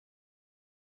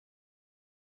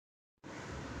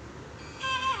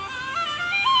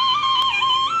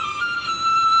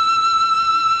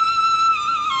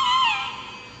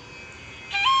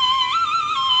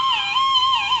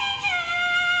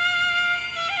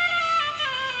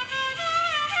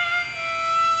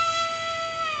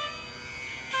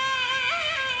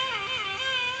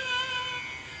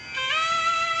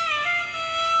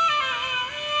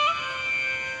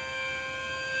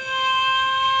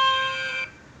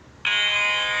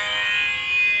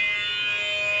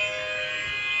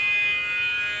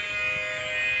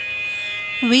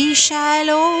We shall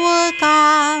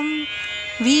overcome.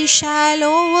 We shall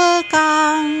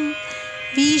overcome.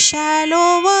 We shall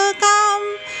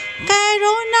overcome.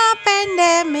 Corona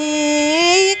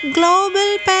pandemic,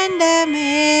 global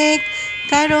pandemic,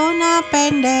 Corona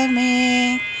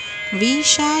pandemic. We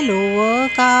shall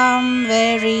overcome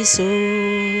very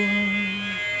soon.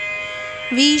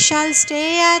 We shall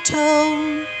stay at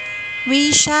home.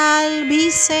 We shall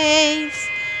be safe.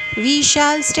 We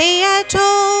shall stay at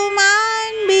home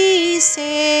and be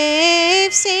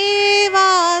safe. Save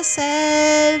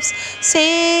ourselves,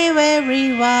 save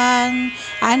everyone,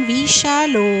 and we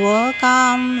shall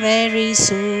overcome very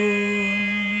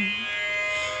soon.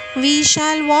 We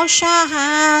shall wash our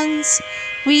hands.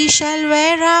 We shall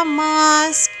wear a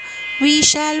mask. We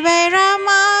shall wear a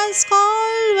mask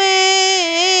always.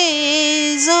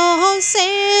 Oh,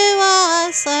 save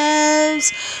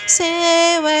ourselves,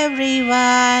 save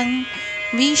everyone.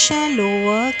 We shall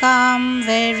overcome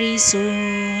very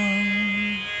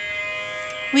soon.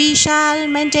 We shall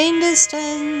maintain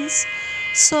distance,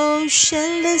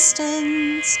 social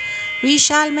distance. We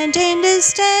shall maintain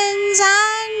distance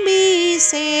and be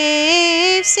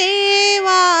safe. Save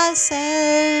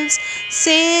ourselves,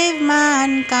 save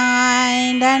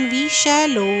mankind, and we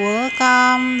shall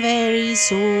overcome very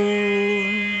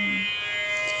soon.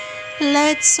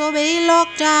 Let's obey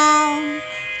lockdown.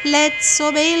 Let's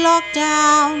obey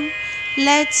lockdown.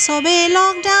 Let's obey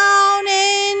lockdown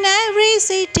in every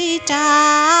city,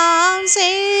 town.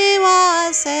 Save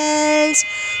ourselves,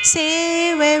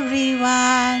 save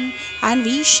everyone, and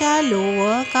we shall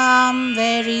overcome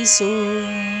very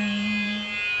soon.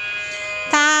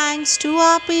 Thanks to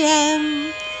our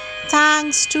PM,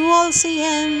 thanks to all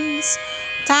CMs,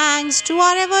 thanks to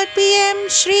our ever PM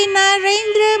Shri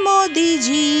Narendra Modi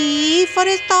ji for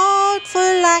his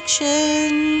thoughtful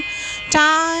action,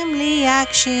 timely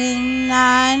action,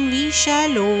 and we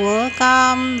shall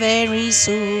overcome very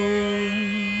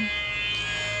soon.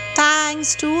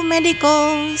 Thanks to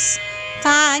medicos,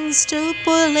 thanks to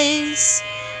police,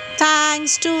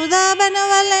 thanks to the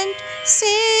benevolent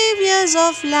saviors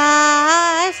of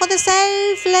life for the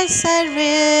selfless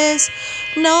service,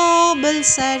 noble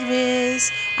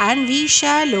service, and we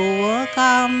shall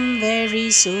overcome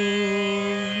very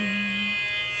soon.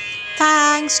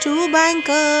 Thanks to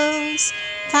bankers,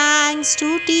 thanks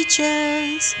to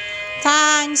teachers,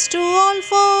 thanks to all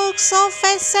folks of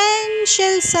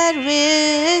essential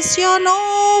service, your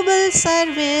noble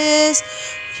service,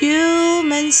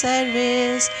 human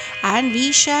service, and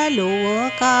we shall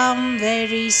overcome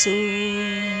very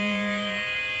soon.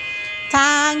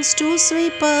 Thanks to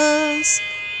sweepers,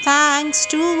 thanks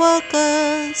to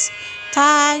workers,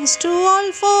 thanks to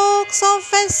all folks of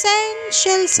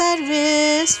essential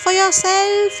service for your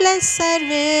selfless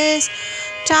service,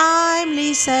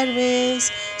 timely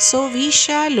service, so we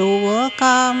shall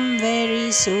overcome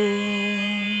very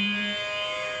soon.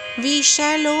 We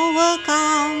shall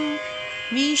overcome,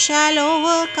 we shall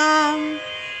overcome,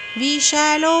 we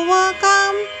shall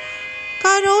overcome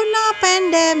Corona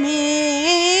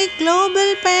pandemic,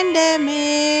 global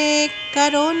pandemic,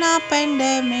 Corona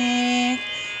pandemic.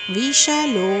 We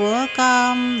shall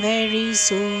overcome very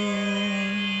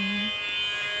soon.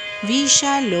 We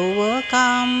shall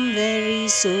overcome very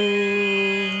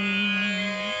soon.